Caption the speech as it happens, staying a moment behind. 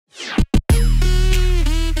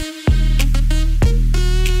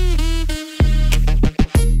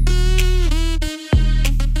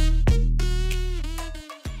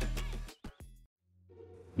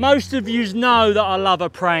Most of you know that I love a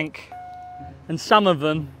prank, and some of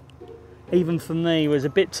them, even for me, was a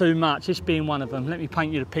bit too much, this being one of them. Let me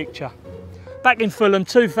paint you the picture. Back in Fulham,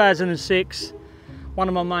 2006, one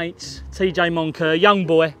of my mates, TJ Moncur, young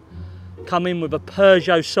boy, come in with a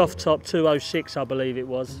Peugeot soft top 206, I believe it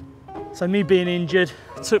was. So me being injured,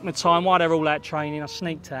 took my time, while they're all out training, I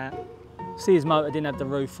sneaked out. See his motor didn't have the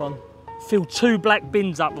roof on. Filled 2 black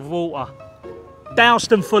bins up with water. Doused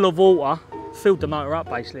them full of water. Filled the motor up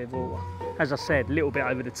basically with water. As I said, a little bit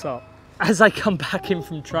over the top. As they come back in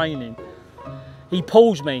from training, he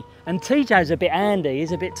pulls me, and TJ's a bit handy,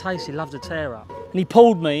 he's a bit tasty, loves to tear up. And he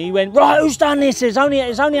pulled me, he went, right, who's done this? It's only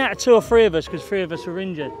out of 2 or 3 of us, because 3 of us were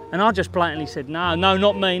injured. And I just blatantly said, no,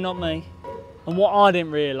 not me, not me. And what I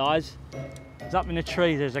didn't realise is up in the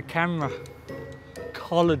tree, there's a camera.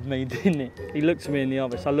 Collared me, didn't it? He looked at me in the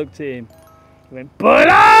office, I looked at him. He went,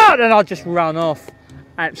 Bullard! And I just ran off,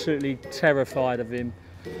 absolutely terrified of him.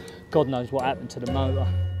 God knows what happened to the motor.